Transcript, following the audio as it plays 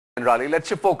rally. Let's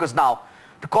shift focus now.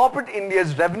 The corporate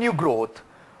India's revenue growth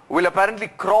will apparently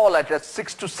crawl at a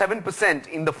 6 to 7%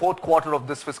 in the fourth quarter of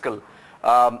this fiscal,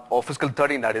 or fiscal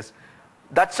 13 that is.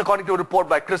 That's according to a report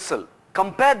by CRISIL.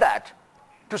 Compare that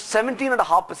to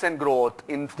 17.5% growth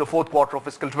in the fourth quarter of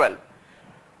fiscal 12.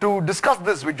 To discuss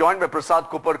this, we're joined by Prasad,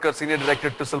 Koparkar, Senior Director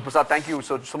at CRISIL. Prasad, thank you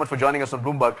so much for joining us on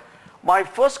Bloomberg. My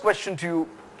first question to you,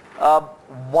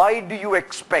 why do you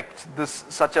expect this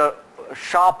such a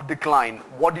sharp decline?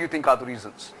 What do you think are the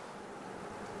reasons?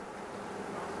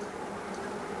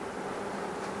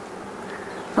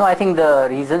 No, I think the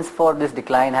reasons for this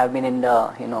decline have been in the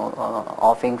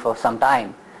offing for some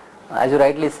time. As you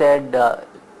rightly said,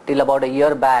 till about a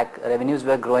year back, revenues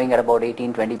were growing at about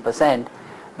 18-20%,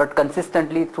 but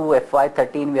consistently through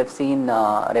FY13 we have seen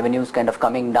revenues kind of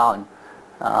coming down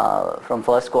from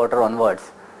first quarter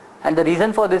onwards. And the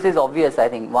reason for this is obvious, I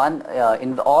think. One,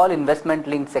 all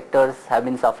investment-linked sectors have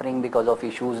been suffering because of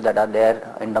issues that are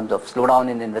there in terms of slowdown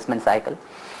in the investment cycle.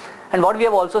 And what we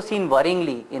have also seen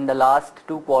worryingly in the last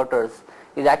 2 quarters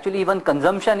is actually even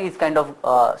consumption is kind of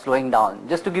slowing down.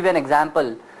 Just to give you an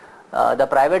example, the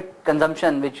private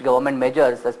consumption which government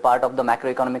measures as part of the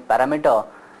macroeconomic parameter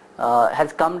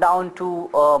has come down to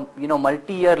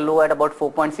multi-year low at about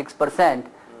 4.6%.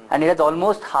 And it has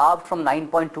almost halved from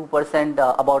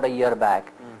 9.2% about a year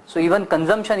back. So even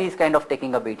consumption is kind of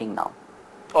taking a beating now.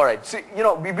 All right. See,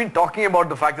 we've been talking about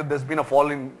the fact that there's been a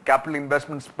fall in capital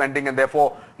investment spending and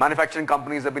therefore manufacturing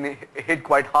companies have been hit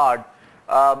quite hard.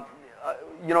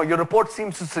 Your report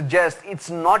seems to suggest it's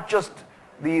not just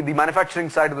the manufacturing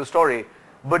side of the story,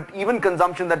 but even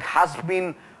consumption that has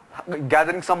been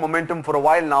gathering some momentum for a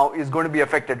while now is going to be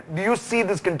affected. Do you see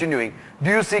this continuing? Do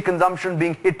you see consumption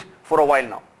being hit for a while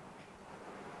now?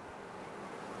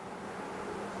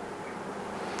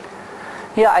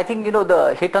 Yeah, I think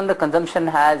the hit on the consumption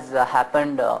has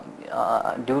happened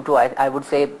due to, I would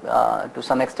say, to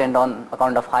some extent on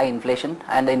account of high inflation,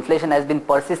 and the inflation has been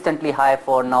persistently high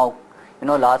for now,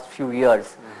 last few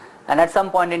years. And at some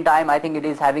point in time, I think it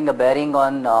is having a bearing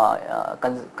on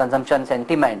consumption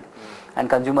sentiment and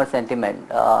consumer sentiment.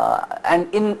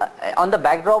 And on the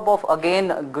backdrop of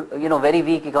again, very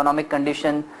weak economic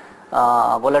condition,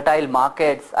 volatile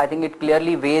markets, I think it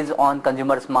clearly weighs on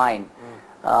consumers' mind.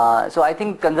 So I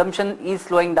think consumption is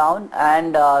slowing down,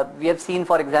 and we have seen,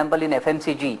 for example, in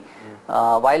FMCG,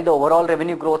 while the overall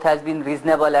revenue growth has been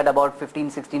reasonable at about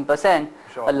 15-16%,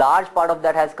 sure, a large part of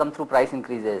that has come through price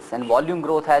increases, and volume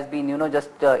growth has been,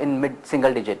 just in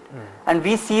mid-single digit. And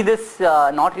we see this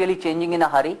not really changing in a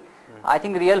hurry. I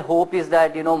think the real hope is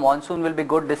that, monsoon will be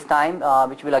good this time,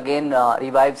 which will again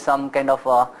revive some kind of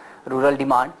rural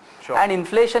demand, sure, and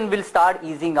inflation will start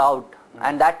easing out.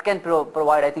 And that can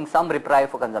provide, I think, some reprieve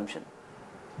for consumption.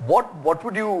 What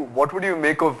would you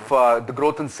make of the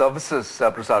growth in services,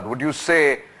 Prasad? Would you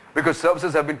say, because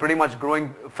services have been pretty much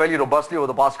growing fairly robustly over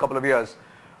the past couple of years,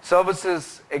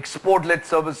 services, export-led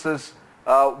services,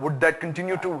 would that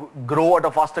continue to grow at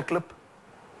a faster clip?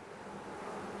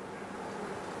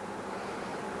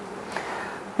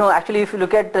 No, actually, if you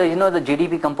look at the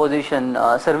GDP composition,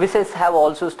 services have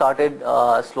also started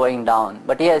slowing down.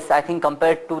 But yes, I think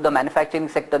compared to the manufacturing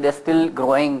sector, they're still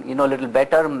growing, a little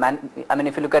better. I mean,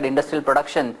 if you look at industrial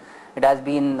production, it has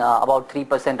been about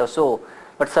 3% or so.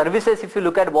 But services, if you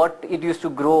look at what it used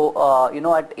to grow,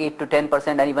 at 8 to 10%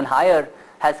 and even higher,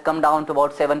 has come down to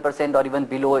about 7% or even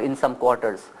below in some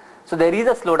quarters. So there is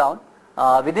a slowdown.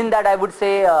 Within that, I would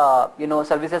say,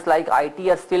 services like IT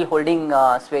are still holding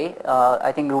sway.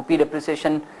 I think rupee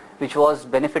depreciation, which was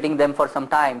benefiting them for some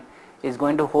time, is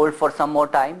going to hold for some more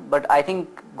time. But I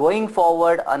think going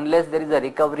forward, unless there is a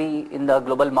recovery in the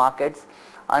global markets,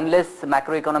 unless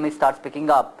macroeconomy starts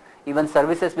picking up, even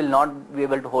services will not be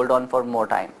able to hold on for more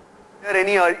time. Are there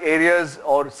any areas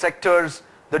or sectors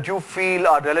that you feel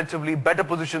are relatively better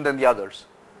positioned than the others?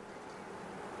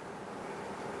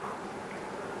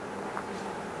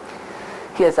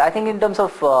 Yes, I think in terms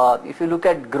of, if you look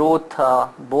at growth,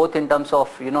 both in terms of,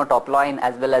 top line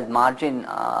as well as margin,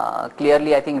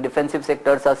 clearly I think defensive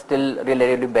sectors are still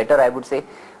relatively better, I would say.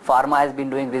 Pharma has been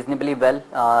doing reasonably well,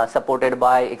 supported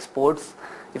by exports.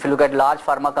 If you look at large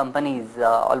pharma companies,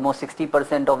 almost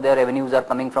 60% of their revenues are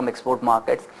coming from export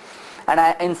markets. And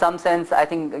in some sense, I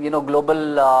think,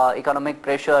 global economic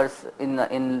pressures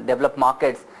in developed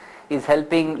markets is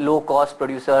helping low-cost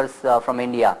producers from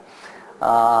India.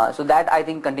 So that I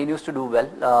think continues to do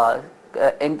well.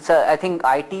 And so I think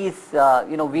IT is,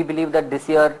 we believe that this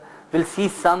year will see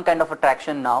some kind of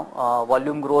attraction now.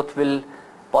 Volume growth will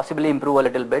possibly improve a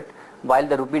little bit. While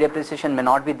the rupee depreciation may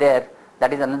not be there,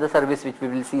 that is another service which we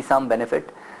will see some benefit.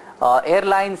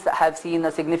 Airlines have seen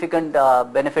a significant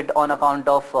benefit on account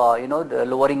of the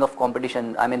lowering of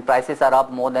competition. I mean, prices are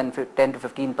up more than 10 to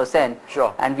 15%.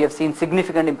 Sure. And we have seen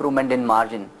significant improvement in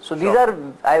margin. So these Sure.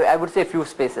 are, I would say, few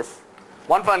spaces.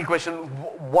 One final question.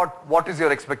 What is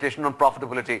your expectation on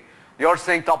profitability? You're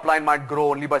saying top line might grow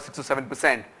only by 6 to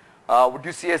 7%. Would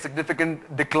you see a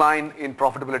significant decline in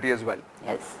profitability as well?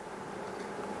 Yes.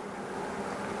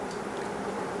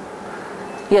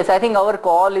 Yes, I think our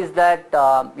call is that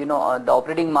the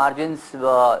operating margins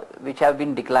which have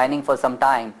been declining for some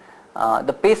time,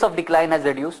 the pace of decline has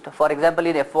reduced. For example,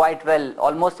 in FY12,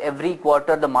 almost every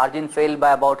quarter the margin fell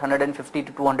by about 150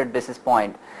 to 200 basis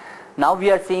point. Now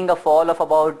we are seeing a fall of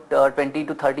about 20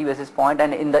 to 30 basis point,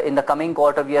 and in the coming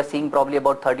quarter we are seeing probably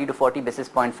about 30 to 40 basis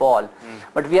point fall.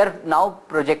 But we are now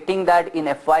projecting that in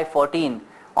FY14,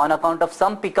 on account of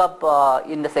some pickup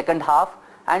in the second half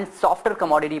and softer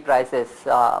commodity prices,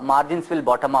 margins will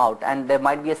bottom out, and there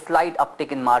might be a slight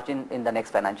uptick in margin in the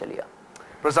next financial year.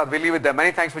 Prasad, we'll leave it there.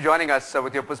 Many thanks for joining us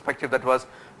with your perspective. That was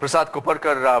Prasad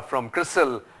Koparkar from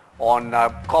CRISIL on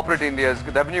corporate India's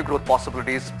revenue growth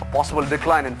possibilities, a possible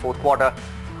decline in fourth quarter.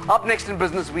 Up next in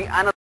business, we analyze